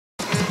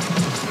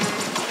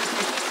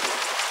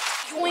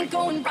ain't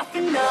going rough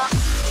enough.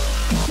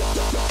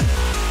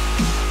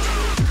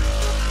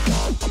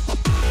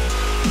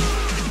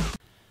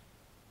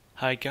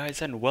 Hi guys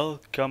and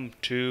welcome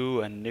to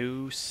a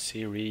new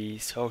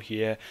series. So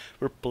here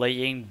we're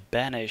playing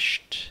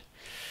Banished.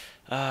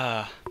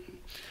 I've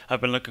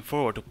been looking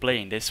forward to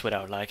playing this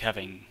without like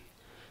having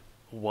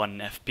 1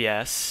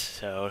 FPS.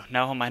 So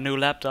now on my new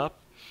laptop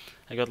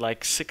I got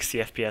like 60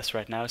 FPS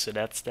right now, so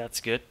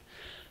that's good.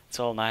 It's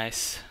all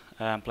nice.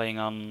 I'm playing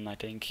on, I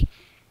think,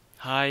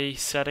 high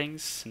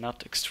settings,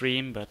 not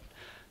extreme but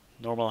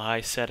normal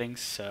high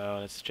settings. So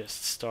let's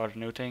just start a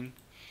new thing.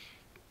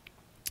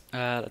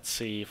 Let's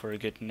see for a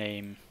good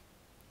name.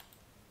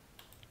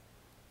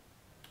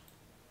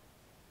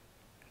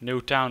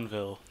 New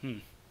Townville.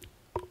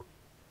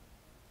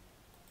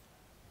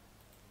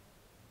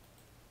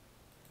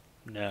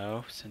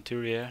 No.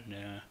 Centuria.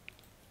 No.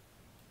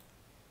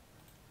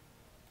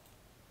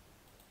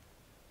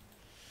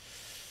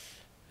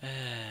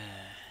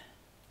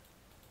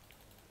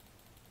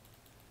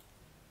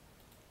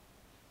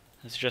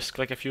 Let's just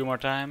click a few more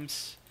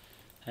times,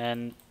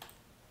 and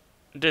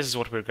this is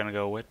what we're gonna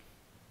go with.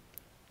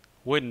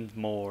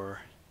 Windmore.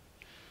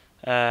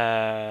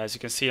 As you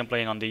can see, I'm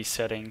playing on these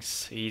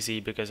settings, easy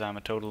because I'm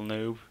a total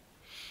noob.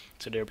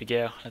 So there we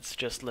go. Let's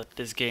just let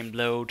this game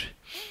load.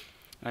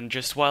 And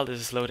just while this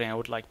is loading, I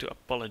would like to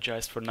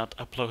apologize for not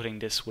uploading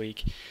this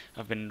week.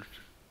 I've been,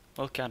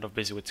 well, kind of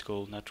busy with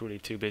school, not really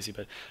too busy,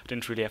 but I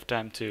didn't really have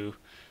time to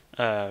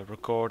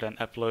record and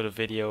upload a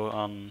video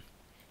on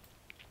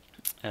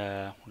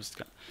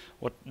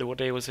what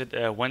day was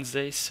it?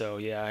 Wednesday. So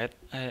yeah,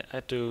 I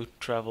had to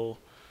travel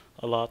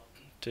a lot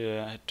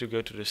to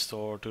go to the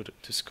store,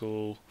 to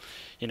school,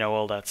 you know,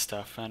 all that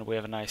stuff. And we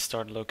have a nice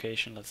start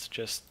location. Let's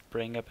just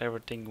bring up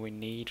everything we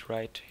need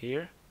right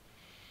here.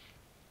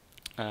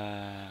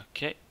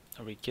 Okay,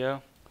 there we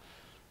go.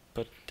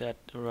 Put that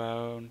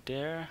around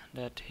there,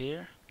 that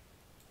here.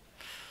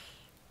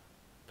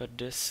 Put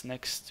this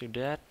next to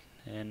that,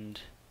 and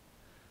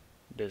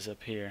this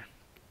up here.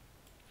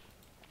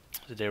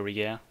 So there we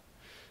go.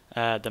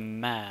 The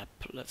map.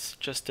 Let's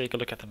just take a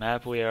look at the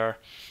map. We are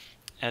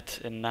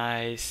at a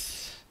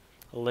nice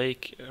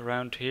lake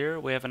around here.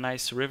 We have a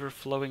nice river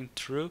flowing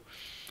through,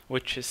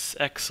 which is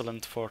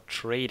excellent for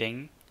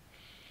trading.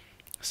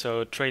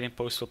 So trading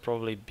post will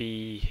probably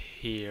be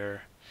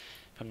here,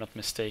 if I'm not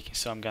mistaken.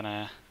 So I'm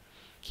gonna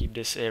keep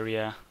this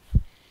area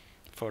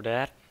for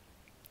that.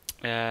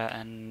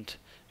 And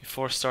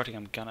before starting,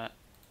 I'm gonna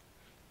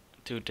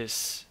do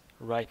this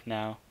right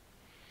now.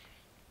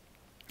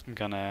 I'm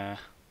gonna,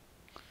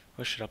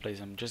 where should I place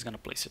it? I'm just gonna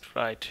place it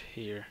right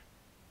here.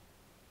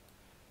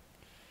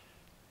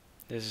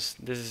 This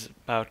is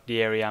about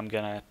the area I'm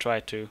gonna try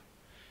to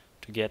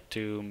get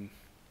to.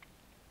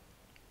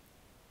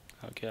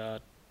 Oh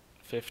god,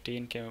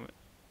 15. Can we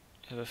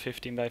have a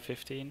 15 by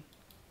 15?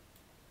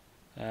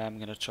 I'm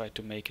gonna try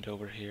to make it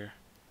over here.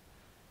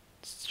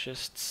 Let's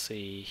just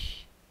see.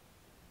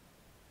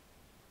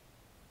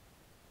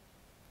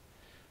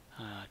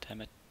 Ah,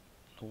 damn it.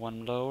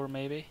 One lower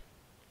maybe.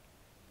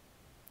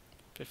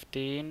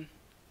 15.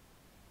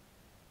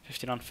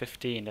 15 on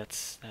 15.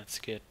 That's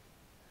good.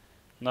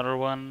 Another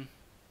one.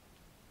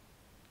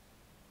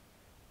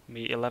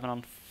 Be 11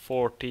 on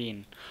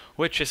 14,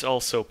 which is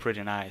also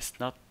pretty nice.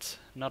 Not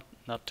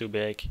too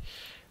big,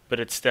 but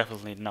it's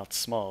definitely not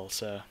small.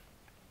 So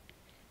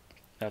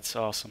that's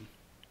awesome.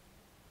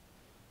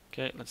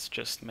 Okay, let's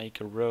just make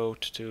a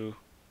road to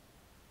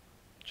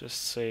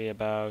just say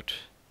about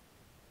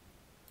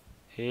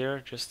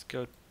here. Just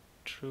go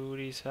through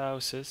these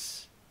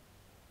houses.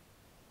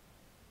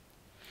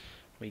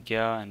 We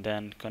go, and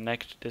then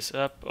connect this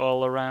up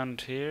all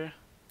around here.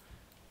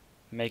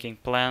 Making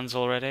plans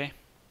already.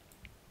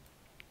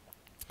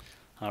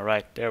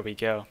 Alright, there we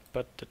go.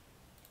 Put the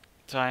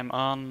time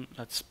on.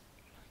 Let's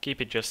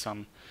keep it just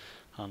on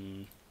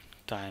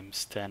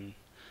times 10,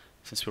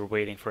 since we're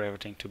waiting for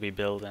everything to be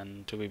built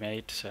and to be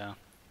made. So,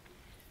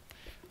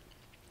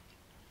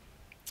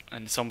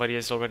 and somebody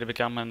has already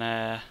become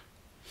an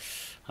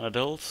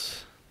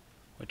adult,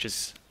 which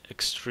is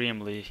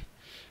extremely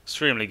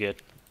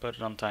good. Put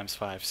it on times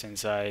 5,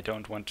 since I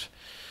don't want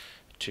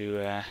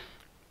to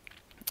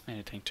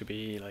anything to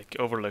be like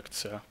overlooked.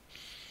 So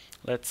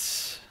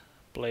let's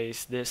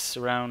place this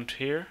around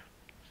here.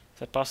 Is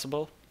that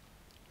possible?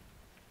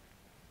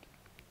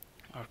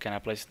 Or can I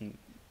place it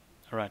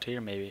around here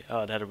maybe?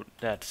 Oh,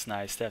 that's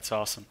nice. That's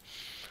awesome.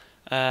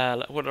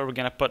 What are we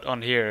gonna put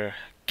on here?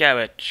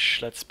 Cabbage.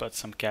 Let's put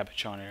some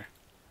cabbage on here.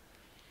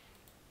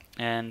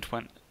 And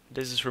when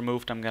this is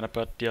removed, I'm gonna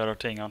put the other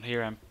thing on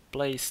here and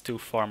place 2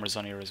 farmers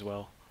on here as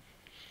well.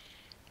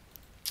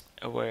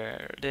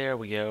 Where? There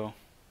we go.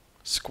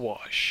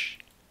 Squash.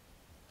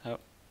 Oh.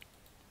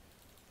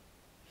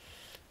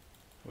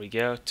 There we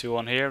go, 2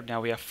 on here.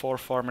 Now we have 4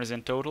 farmers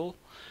in total.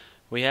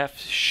 We have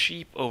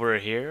sheep over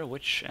here,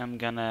 which I'm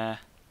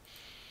gonna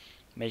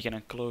make an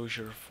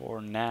enclosure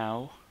for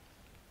now.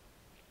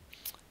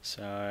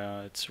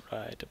 So it's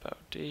right about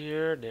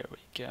here. There we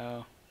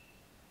go.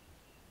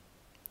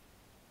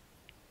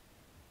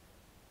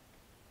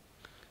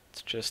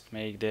 Let's just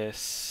make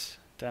this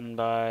 10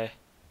 by...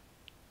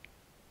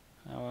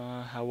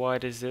 how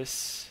wide is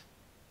this?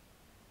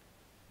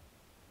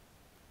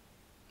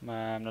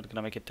 I'm not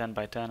gonna make it 10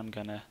 by 10, I'm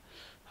gonna...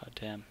 oh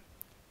damn.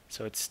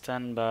 So it's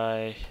 10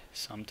 by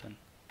something.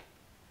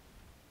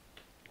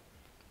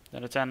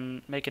 Then a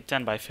 10, make it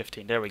 10 by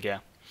 15, there we go.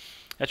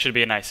 That should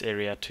be a nice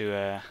area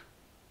to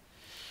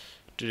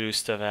do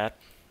stuff at.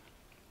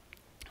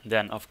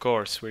 Then of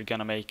course we're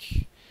gonna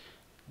make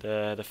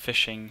the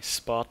fishing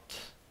spot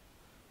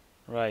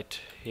right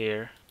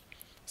here,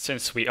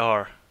 since we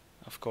are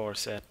of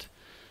course at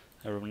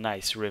a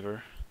nice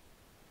river.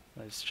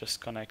 Let's just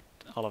connect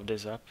all of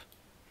this up.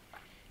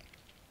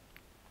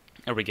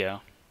 There we go.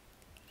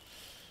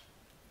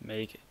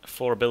 Make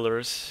 4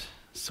 builders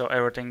so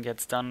everything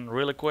gets done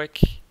really quick.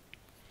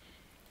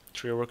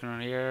 3 are working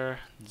on here,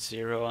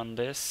 0 on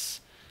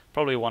this,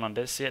 probably 1 on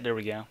this. Yeah, there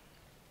we go.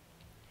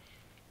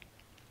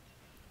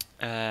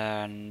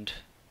 And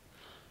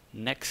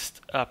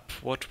next up,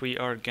 what we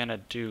are gonna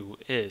do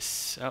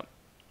is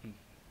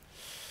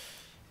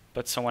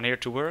put someone here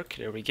to work.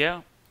 There we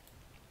go.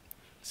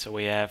 So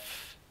we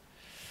have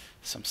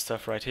some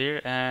stuff right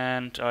here,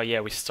 and oh yeah,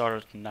 we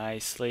started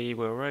nicely.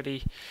 We're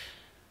already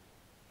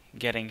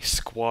getting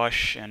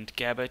squash and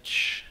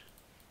cabbage,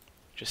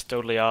 just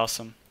totally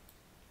awesome.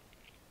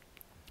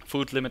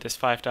 Food limit is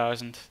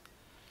 5,000,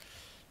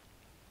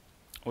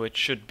 which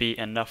should be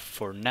enough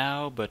for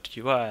now, but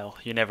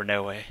you never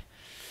know, eh?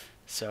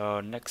 So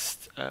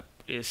next up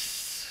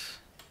is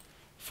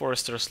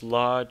Forester's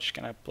Lodge.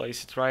 Can I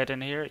place it right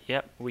in here?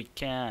 Yep, we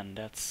can.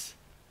 That's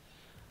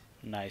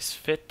a nice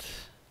fit.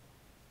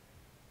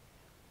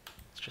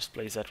 Let's just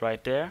place that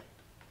right there.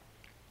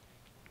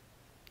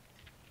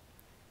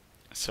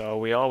 So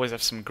we always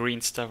have some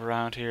green stuff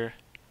around here.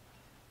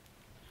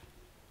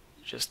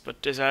 Just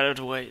put this out of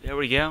the way. There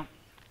we go.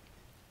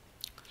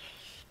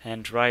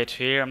 And right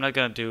here, I'm not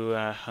gonna do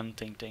a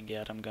hunting thing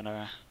yet. I'm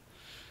gonna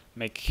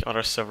make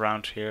other stuff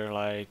around here,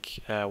 like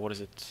what is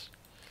it?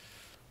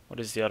 What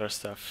is the other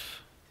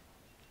stuff?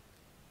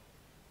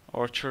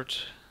 Orchard.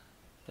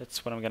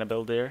 That's what I'm gonna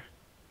build there.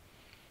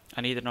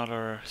 I need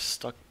another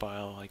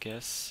stockpile, I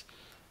guess.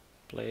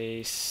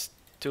 Place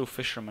 2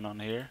 fishermen on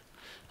here.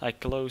 I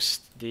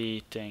closed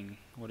the thing.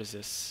 What is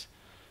this?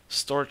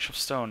 Storage of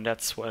stone.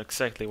 That's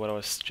exactly what I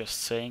was just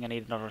saying. I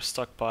need another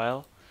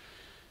stockpile.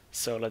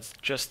 So let's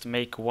just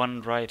make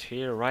 1 right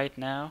here, right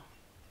now.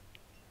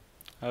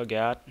 Oh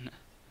god.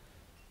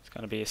 It's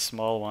gonna be a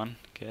small one,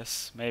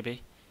 guess,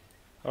 maybe.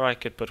 Or I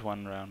could put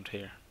 1 around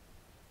here.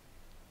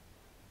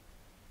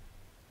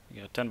 We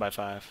go 10 by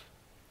 5.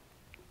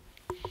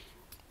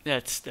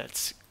 That's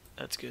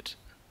good.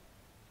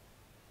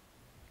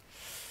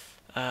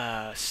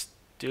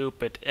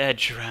 Stupid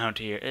edge around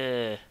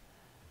here.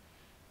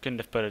 Couldn't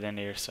have put it in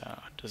here, so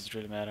it doesn't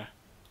really matter.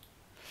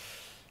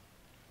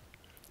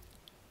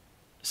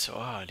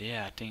 So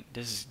yeah, I think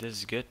this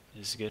is good.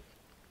 This is good.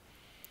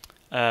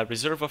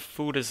 Reserve of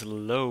food is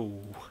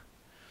low,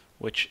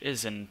 which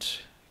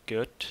isn't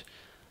good.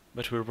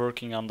 But we're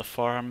working on the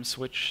farms,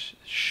 which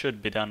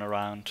should be done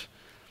around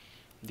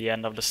the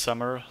end of the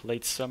summer,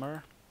 late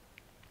summer.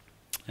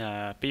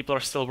 People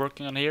are still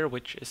working on here,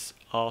 which is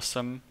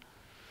awesome.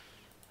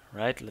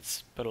 Right,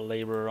 let's put a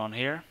laborer on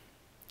here.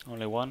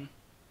 Only 1.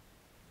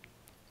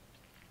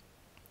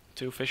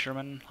 2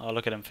 fishermen. Oh,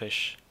 look at them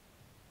fish.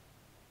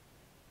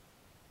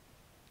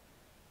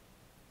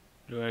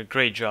 Doing a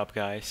great job,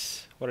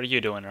 guys. What are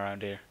you doing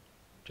around here?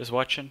 Just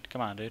watching?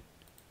 Come on, dude.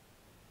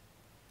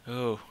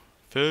 Oh,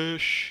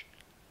 fish.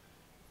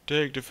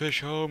 Take the fish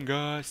home,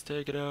 guys.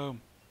 Take it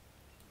home.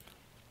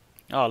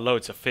 Oh,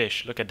 loads of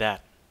fish. Look at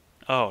that.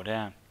 Oh,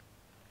 damn.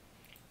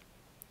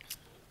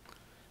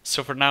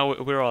 So for now,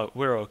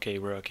 we're okay.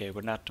 We're okay.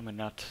 We're not in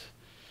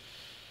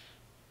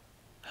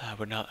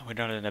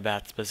a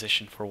bad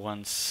position for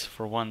once.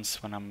 For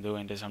once, when I'm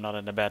doing this, I'm not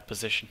in a bad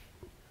position.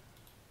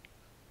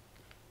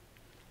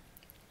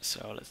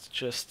 So let's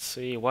just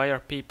see. Why are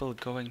people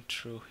going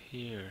through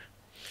here?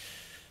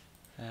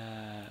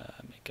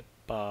 Make a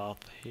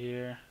path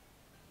here.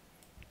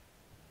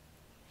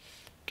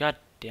 God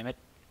damn it!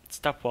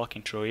 Stop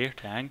walking through here.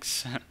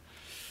 Thanks.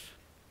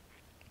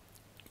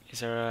 Is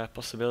there a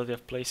possibility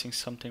of placing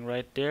something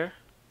right there?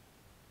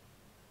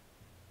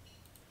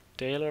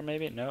 Tailor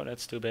maybe? No,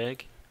 that's too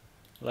big.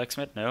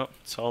 Blacksmith? No,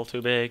 it's all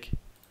too big.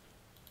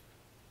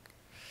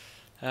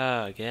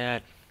 Oh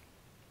god.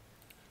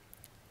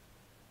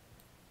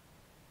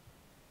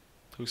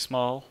 Too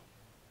small.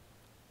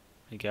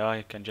 There you go,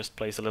 I can just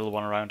place a little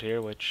one around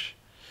here, which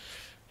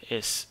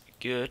is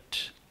good.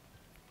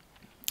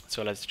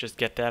 So let's just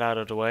get that out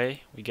of the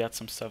way. We got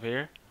some stuff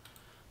here.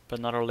 Put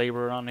another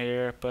laborer on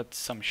here, put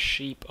some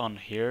sheep on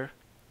here.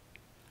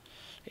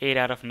 8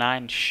 out of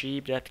 9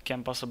 sheep that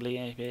can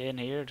possibly be in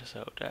here,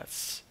 so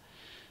that's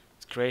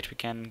great. We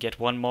can get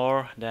 1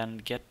 more, then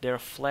get their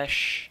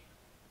flesh.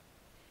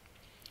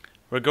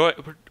 We're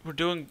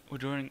doing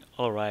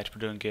all right. We're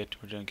doing good.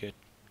 We're doing good.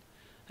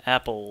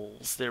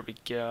 Apples. There we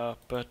go.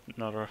 Put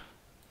another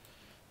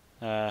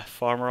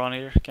farmer on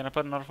here. Can I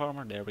put another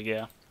farmer? There we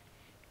go.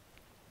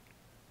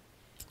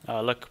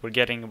 Look, we're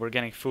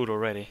getting food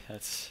already.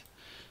 That's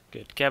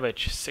good.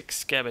 Cabbage,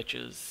 6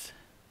 cabbages.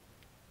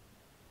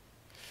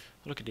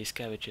 Look at these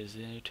cabbages,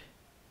 dude.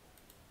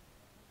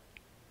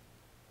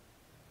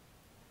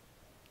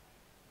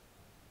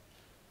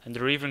 And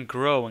they're even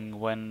growing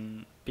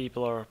when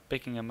people are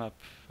picking them up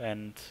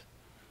and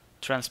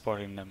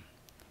transporting them.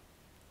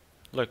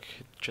 Look,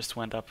 it just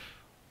went up.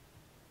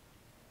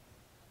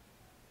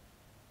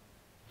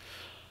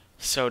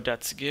 So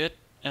that's good.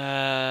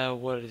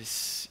 What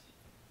is...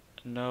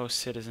 No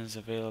citizens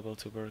available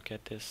to work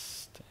at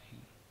this thing.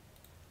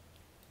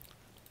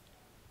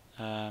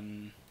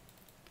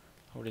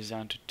 Lower this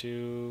down to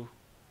 2.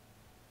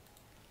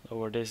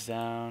 Lower this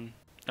down.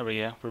 There we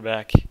go, we're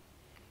back.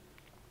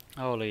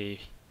 Holy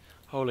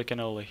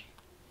cannoli.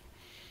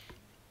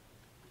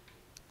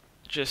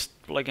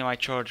 Just plugging my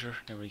charger.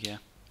 There we go.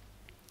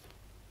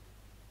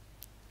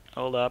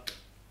 Hold up.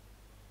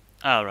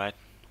 Alright.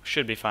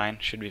 Should be fine.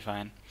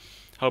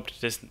 Hope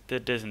this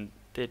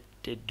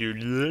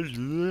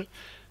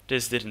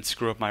didn't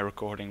screw up my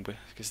recording,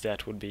 because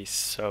that would be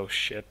so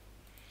shit.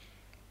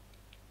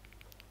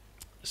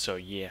 So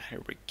yeah,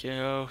 here we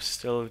go.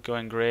 Still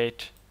going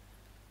great.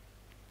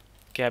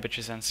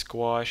 Cabbages and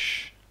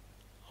squash.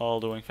 All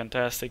doing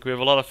fantastic. We have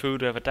a lot of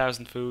food. We have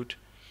 1,000 food.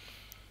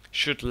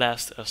 Should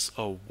last us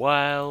a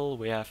while.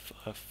 We have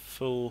a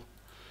full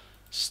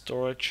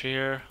storage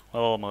here.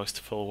 Well, almost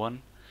a full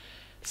one.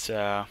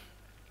 So,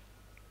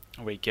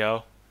 here we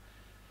go.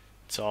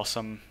 It's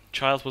awesome.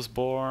 Child was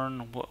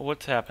born.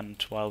 What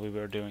happened while we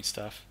were doing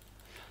stuff?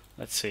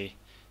 Let's see.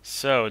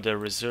 So, the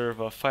reserve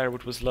of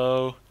firewood was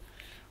low.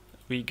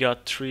 We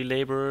got 3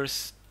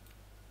 laborers.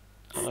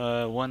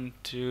 1,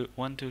 2,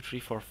 3,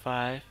 4,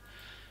 5.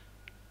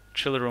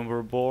 Children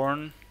were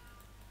born.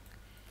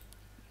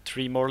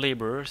 3 more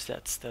laborers.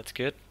 That's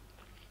good.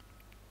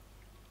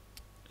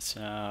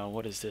 So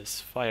what is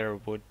this?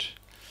 Firewood.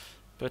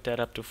 Put that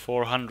up to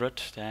 400.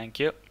 Thank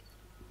you.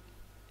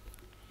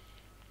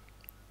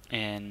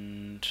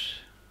 And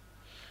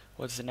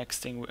what's the next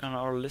thing on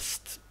our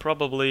list?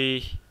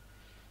 Probably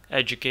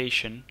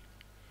education.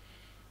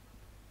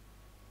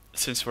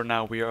 Since for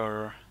now we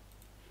are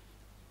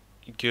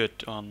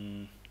good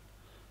on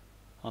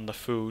the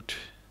food.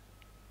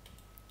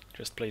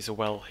 Just place a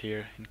well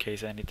here in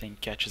case anything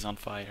catches on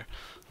fire,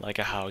 like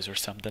a house or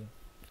something.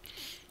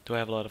 Do I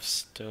have a lot of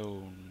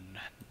stone?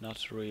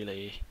 Not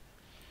really.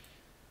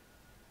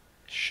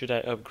 Should I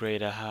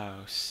upgrade a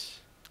house?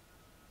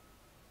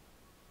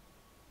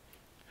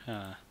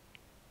 Huh.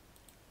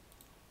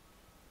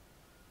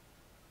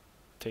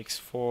 Takes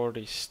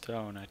 40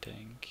 stone, I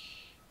think.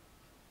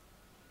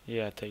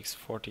 Yeah, it takes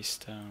 40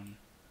 stone.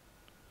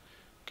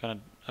 Gonna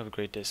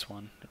upgrade this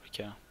one. There we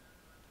go.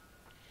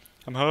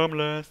 I'm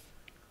homeless.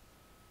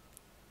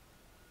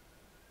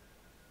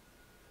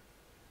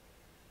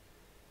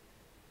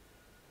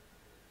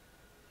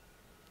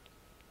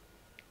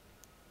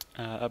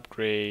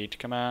 Upgrade,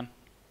 come on.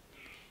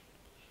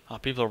 Oh,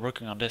 people are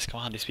working on this, come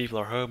on, these people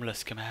are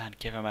homeless, come on,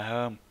 give them a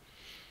home.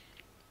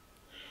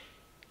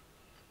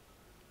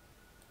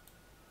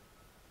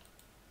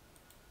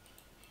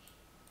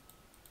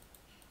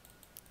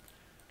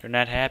 They're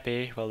not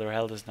happy, well their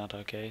health is not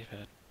okay,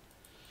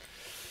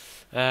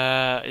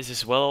 but... is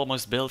this well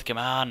almost built, come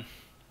on.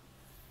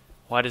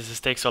 Why does this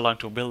take so long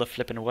to build a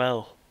flippin'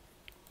 well?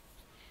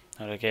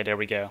 Okay, there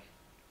we go.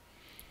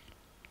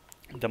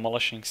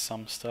 Demolishing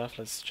some stuff.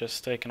 Let's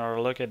just take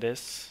another look at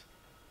this.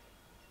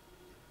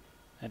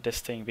 At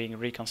this thing being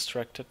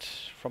reconstructed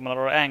from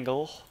another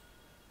angle.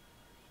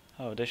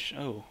 Oh, this.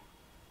 Oh,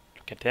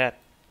 look at that.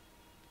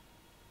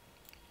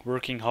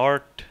 Working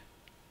hard.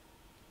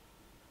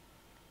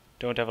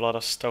 Don't have a lot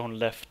of stone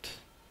left.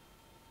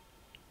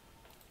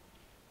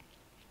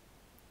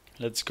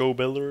 Let's go,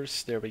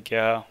 builders. There we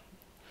go.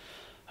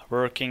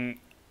 Working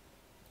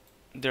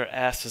their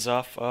asses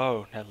off.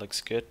 Oh, that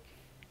looks good.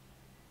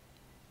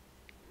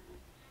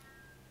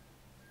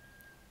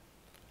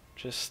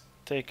 Just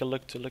take a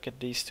look at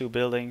these 2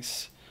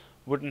 buildings.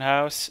 Wooden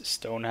house,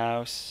 stone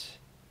house.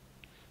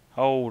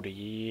 Oh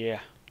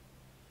yeah.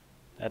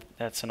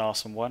 That's an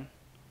awesome one.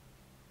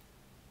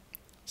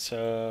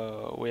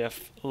 So we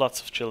have lots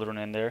of children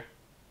in there.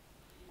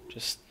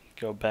 Just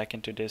go back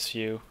into this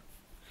view.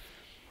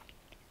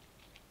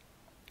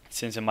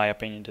 Since in my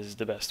opinion this is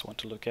the best one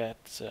to look at.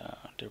 So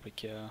there we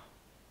go.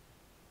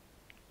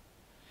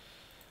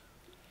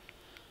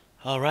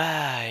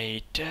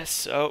 Alright,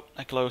 so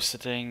I closed the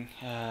thing.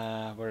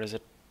 Where is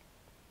it?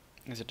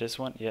 Is it this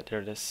one? Yeah, there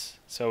it is.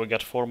 So we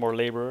got 4 more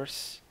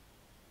laborers.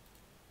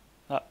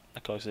 Ah, I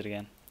closed it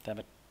again. Damn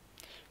it.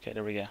 Okay,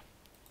 there we go.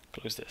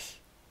 Close this.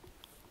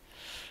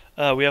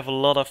 We have a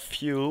lot of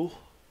fuel,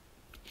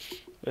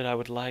 but I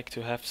would like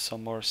to have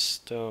some more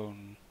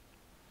stone.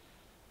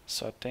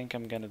 So I think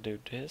I'm gonna do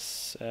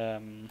this.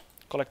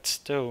 Collect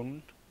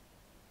stone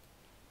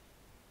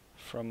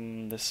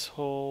from this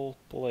whole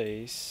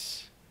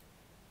place.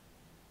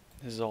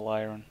 This is all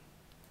iron.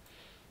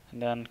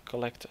 And then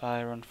collect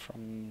iron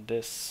from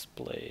this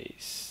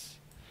place.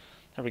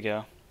 There we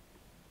go.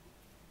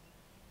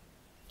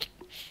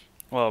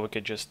 Well, we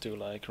could just do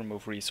like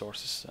remove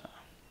resources.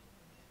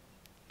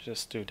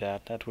 Just do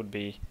that. That would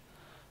be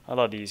a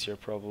lot easier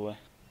probably.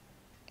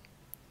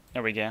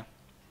 There we go.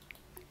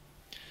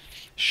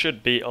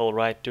 Should be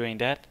alright doing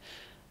that.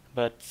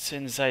 But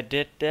since I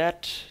did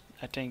that,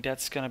 I think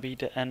that's gonna be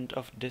the end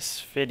of this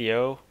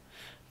video.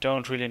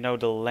 Don't really know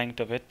the length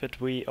of it,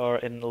 but we are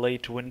in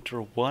late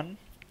winter 1.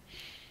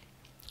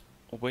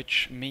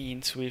 Which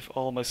means we've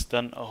almost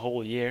done a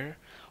whole year.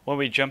 When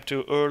we jump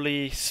to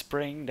early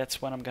spring,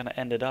 that's when I'm gonna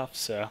end it off,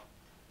 so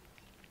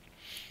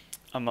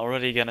I'm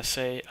already gonna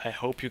say I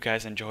hope you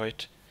guys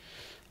enjoyed.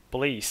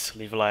 Please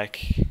leave a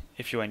like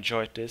if you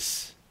enjoyed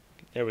this.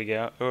 There we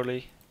go,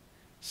 early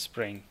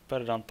spring.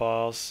 Put it on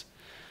pause.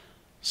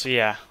 So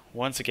yeah,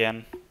 once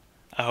again,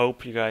 I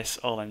hope you guys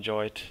all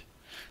enjoyed.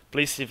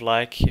 Please leave a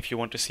like if you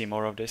want to see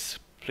more of this.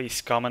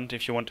 Please comment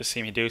if you want to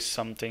see me do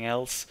something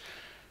else.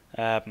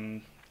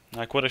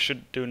 Like what I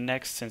should do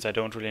next, since I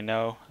don't really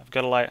know. I've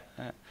got a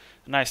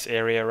nice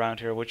area around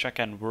here which I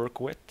can work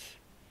with.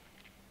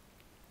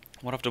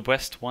 One of the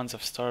best ones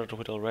I've started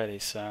with already,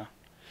 so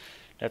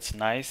that's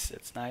nice.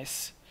 It's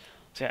nice.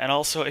 So yeah, and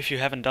also if you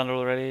haven't done it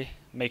already,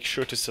 make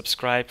sure to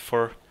subscribe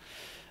for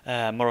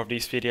more of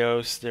these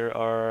videos. There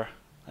are,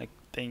 I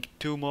think,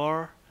 2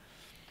 more.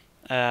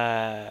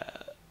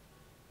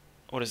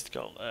 What is it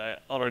called?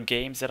 Other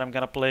games that I'm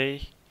gonna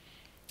play.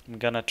 I'm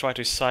gonna try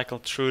to cycle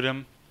through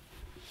them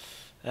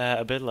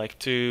a bit, like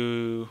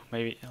 2,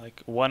 maybe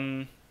like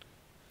 1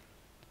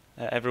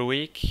 every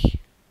week,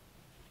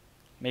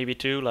 maybe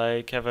 2.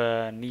 Like have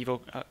a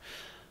Nevo.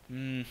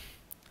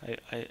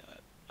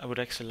 I would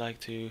actually like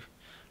to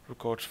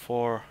record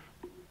 4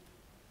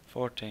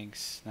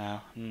 things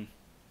now.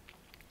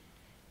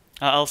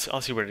 I'll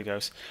see where it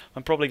goes.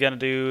 I'm probably gonna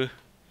do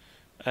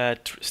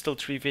still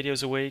 3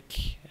 videos a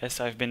week as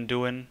I've been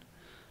doing,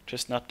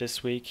 just not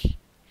this week.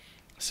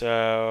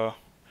 So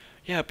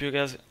yeah, hope you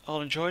guys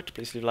all enjoyed.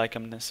 Please leave a like,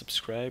 comment, and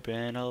subscribe,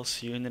 and I'll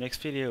see you in the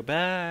next video.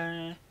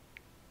 Bye!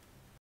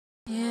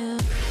 Yeah.